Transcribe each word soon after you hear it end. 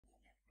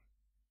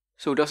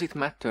So does it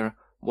matter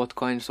what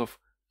kinds of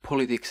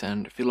politics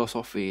and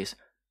philosophies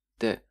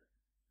the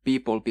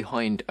people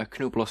behind a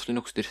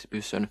gnu+linux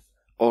distribution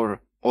or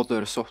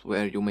other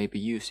software you may be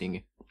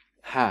using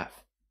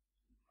have?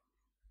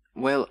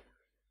 Well,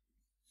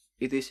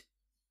 it is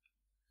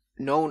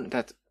known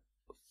that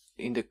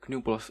in the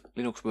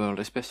gnu+linux world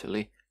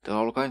especially, there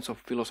are all kinds of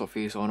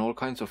philosophies on all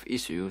kinds of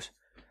issues,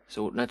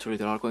 so naturally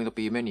there are going to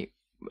be many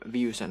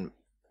views and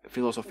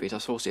philosophies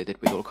associated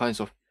with all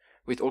kinds of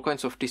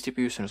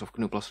distributions of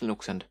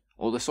gnu+linux and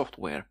all the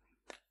software.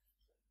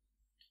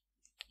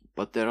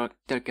 But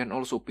there can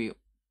also be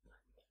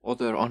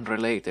other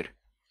unrelated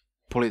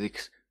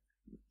political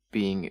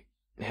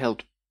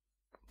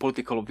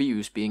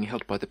views being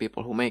held by the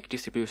people who make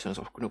distributions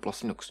of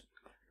gnu+linux.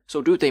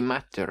 So do they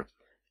matter?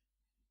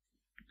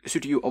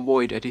 Should you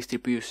avoid a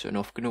distribution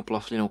of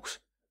gnu+linux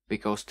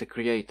because the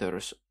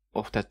creators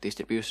of that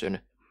distribution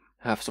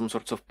have some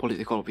sorts of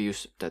political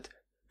views that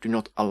do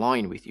not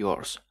align with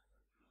yours?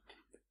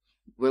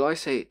 Well, I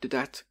say to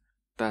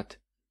that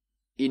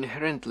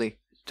inherently,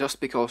 just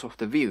because of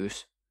the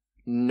views,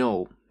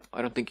 no,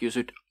 I don't think you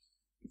should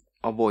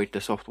avoid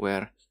the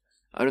software.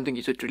 I don't think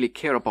you should really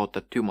care about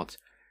that too much.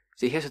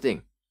 See, here's the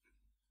thing.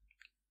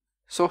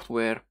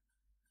 Software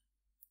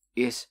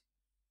is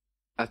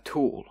a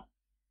tool.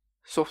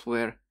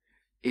 Software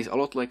is a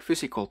lot like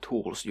physical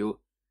tools. You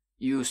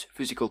use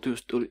physical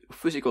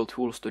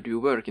tools to do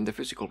work in the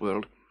physical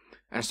world,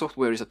 and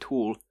software is a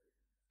tool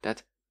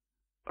that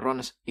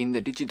runs in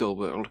the digital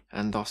world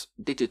and does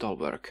digital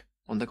work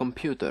on the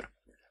computer.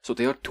 So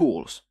they are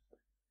tools.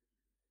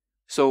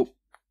 So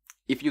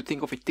if you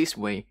think of it this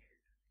way,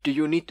 do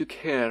you need to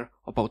care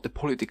about the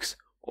politics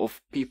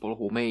of people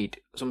who made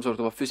some sort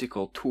of a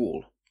physical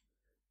tool?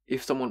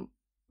 If someone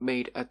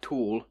made a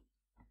tool,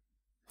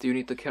 do you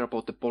need to care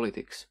about the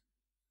politics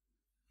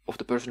of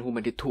the person who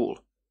made the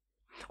tool?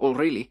 Or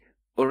really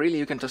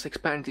you can just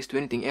expand this to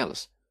anything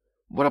else.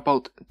 What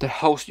about the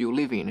house you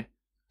live in?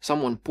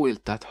 Someone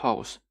built that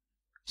house.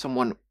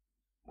 Someone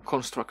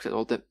constructed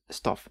all the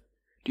stuff.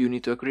 Do you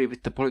need to agree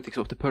with the politics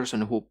of the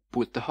person who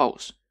built the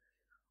house?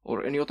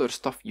 Or any other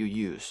stuff you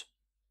use?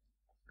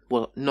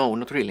 Well, no,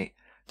 not really.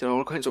 There are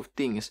all kinds of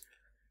things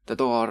that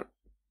are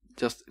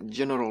just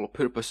general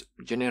purpose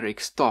generic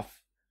stuff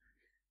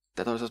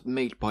that are just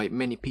made by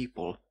many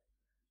people.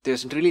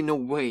 There's really no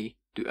way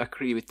to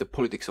agree with the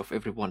politics of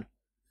everyone,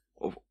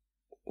 of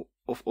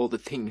all the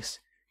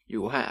things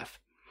you have.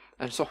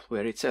 And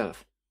software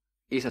itself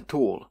is a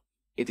tool.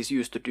 It is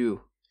used to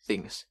do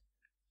things,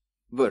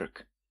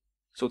 work.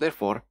 So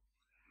therefore,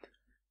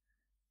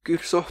 good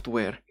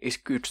software is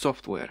good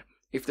software.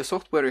 If the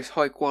software is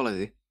high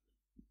quality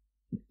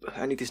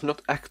and it is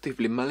not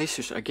actively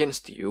malicious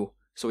against you,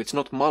 so it's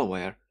not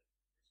malware,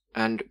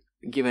 and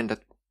given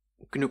that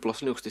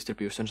gnu+linux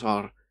distributions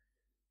are,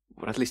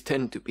 or at least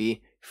tend to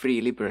be,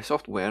 free Libre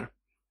software,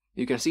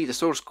 you can see the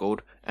source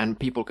code and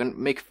people can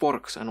make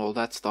forks and all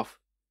that stuff.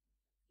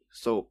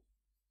 So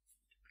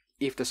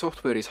if the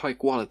software is high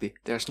quality,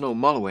 there's no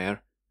malware,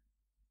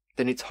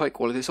 then it's high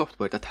quality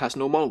software that has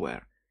no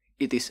malware.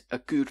 It is a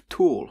good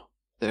tool,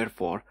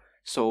 therefore,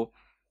 so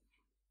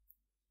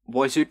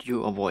why should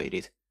you avoid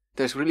it?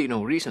 There's really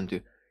no reason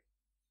to,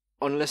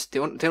 unless the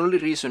only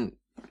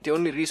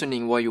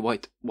reasoning why you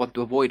might want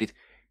to avoid it,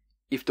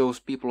 if those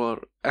people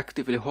are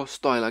actively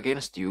hostile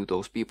against you,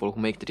 those people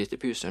who make the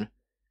distribution,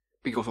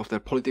 because of their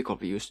political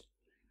views,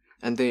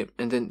 and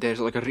then there's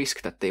like a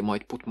risk that they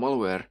might put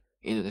malware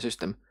into the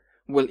system.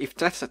 Well, if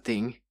that's a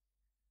thing,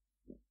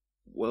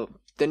 well,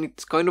 then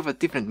it's kind of a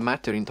different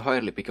matter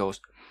entirely,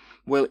 because,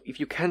 well, if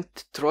you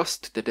can't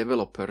trust the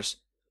developers,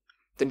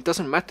 then it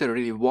doesn't matter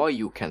really why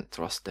you can't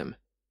trust them.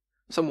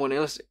 Someone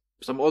else,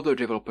 some other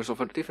developers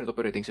of a different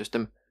operating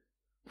system,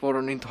 for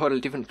an entirely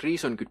different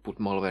reason could put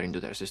malware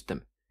into their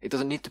system. It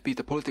doesn't need to be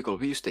the political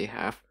views they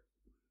have.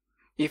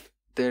 If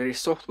there is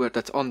software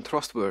that's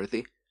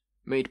untrustworthy,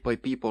 made by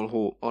people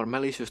who are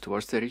malicious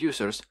towards their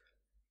users,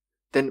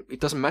 then it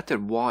doesn't matter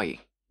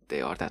why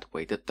they are that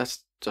way.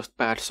 That's just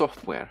bad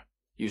software.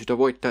 You should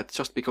avoid that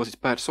just because it's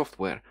bad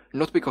software,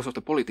 not because of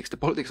the politics. The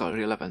politics are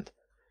irrelevant.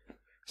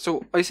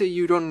 So I say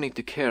you don't need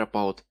to care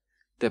about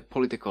the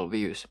political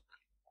views.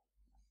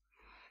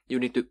 You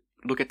need to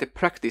look at the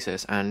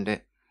practices and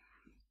the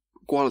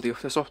quality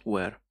of the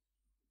software.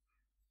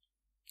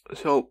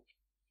 So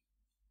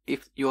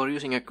if you are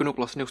using a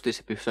gnu+linux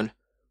distribution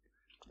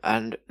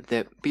and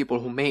the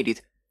people who made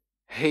it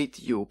hate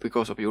you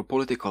because of your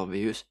political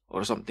views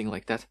or something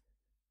like that,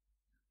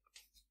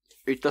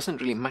 it doesn't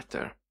really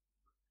matter.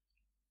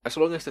 As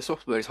long as the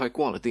software is high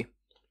quality,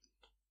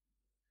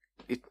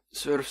 it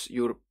serves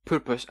your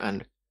purpose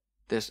and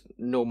there's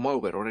no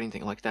malware or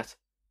anything like that,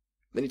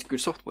 then it's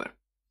good software.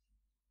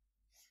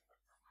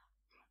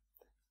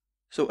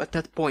 So at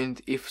that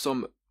point, if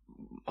some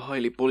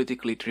highly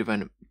politically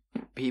driven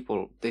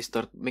people, they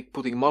start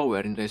putting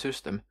malware in their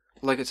system,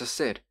 like I just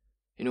said,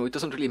 it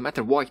doesn't really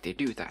matter why they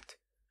do that.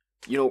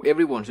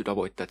 Everyone should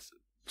avoid that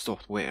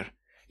software.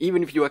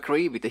 Even if you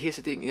agree with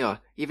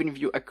even if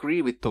you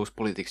agree with those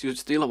politics, you should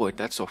still avoid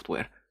that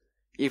software.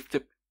 If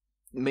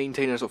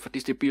maintainers of a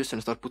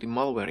distribution start putting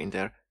malware in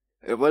there,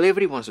 well,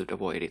 everyone should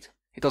avoid it.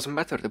 It doesn't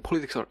matter, the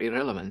politics are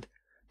irrelevant.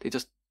 They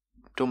just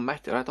don't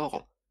matter at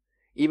all.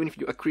 Even if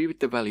you agree with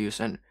the values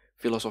and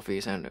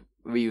philosophies and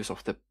views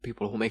of the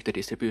people who make the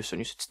distribution,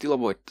 you should still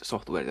avoid the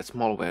software that's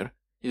malware.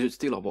 You should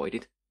still avoid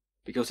it,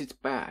 because it's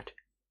bad.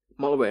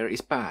 Malware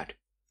is bad.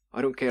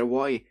 I don't care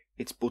why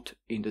it's put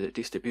into the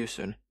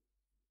distribution.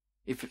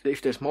 If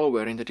there's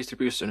malware in the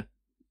distribution,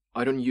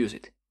 I don't use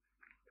it.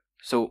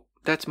 So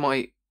that's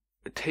my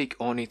take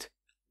on it.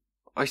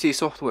 I see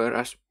software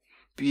as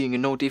being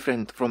no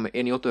different from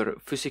any other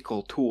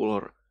physical tool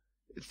or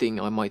thing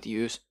I might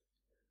use.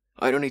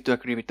 I don't need to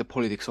agree with the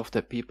politics of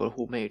the people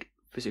who made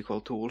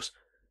physical tools.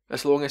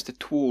 As long as the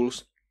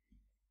tools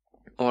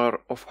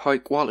are of high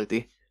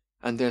quality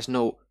and there's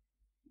no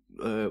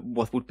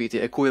what would be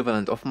the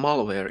equivalent of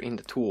malware in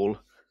the tool,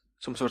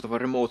 some sort of a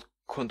remote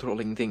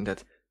controlling thing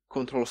that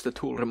controls the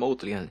tool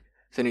remotely, and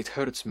then it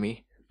hurts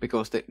me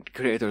because the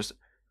creators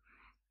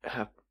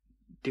have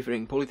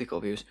differing political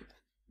views.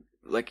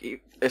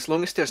 Like, as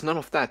long as there's none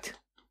of that,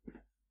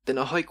 then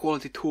a high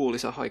quality tool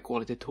is a high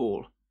quality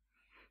tool.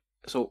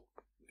 So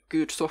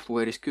good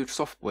software is good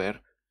software.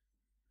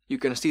 You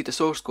can see the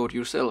source code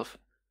yourself,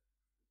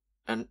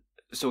 and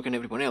so can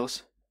everyone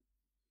else.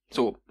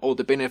 So all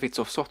the benefits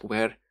of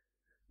software,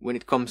 when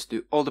it comes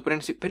to all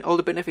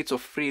the benefits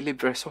of free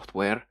Libre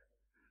software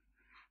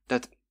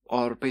that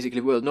are basically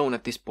well known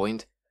at this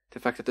point, the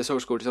fact that the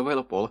source code is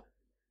available,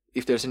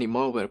 if there's any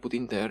malware put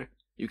in there,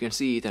 you can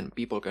see it and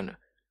people can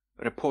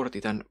report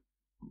it and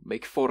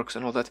make forks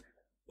and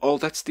all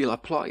that still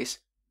applies.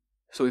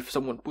 So if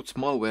someone puts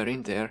malware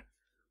in there,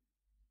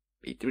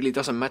 it really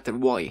doesn't matter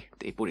why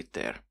they put it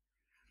there.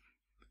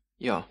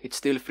 Yeah, it's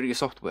still free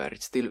software,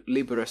 it's still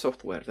Libre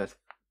software that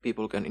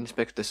people can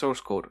inspect the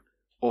source code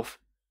of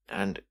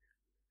and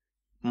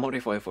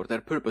modify for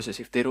their purposes.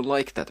 If they don't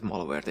like that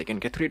malware, they can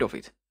get rid of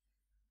it.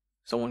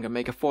 Someone can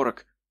make a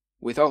fork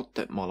without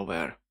the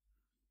malware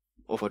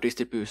of a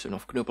distribution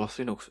of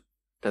gnu+linux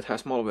that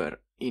has malware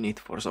in it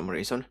for some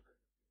reason.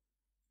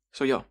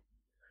 So yeah,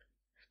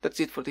 that's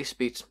it for this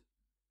speech.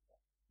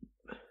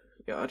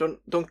 Yeah, I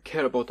don't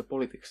care about the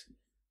politics.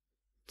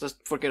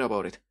 Just forget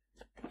about it.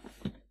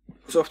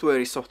 Software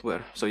is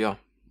software, so yeah.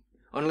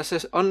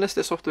 Unless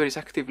the software is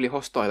actively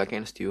hostile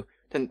against you,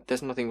 then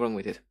there's nothing wrong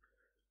with it.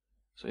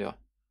 So yeah,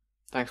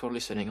 thanks for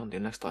listening. Until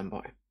next time,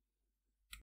 bye.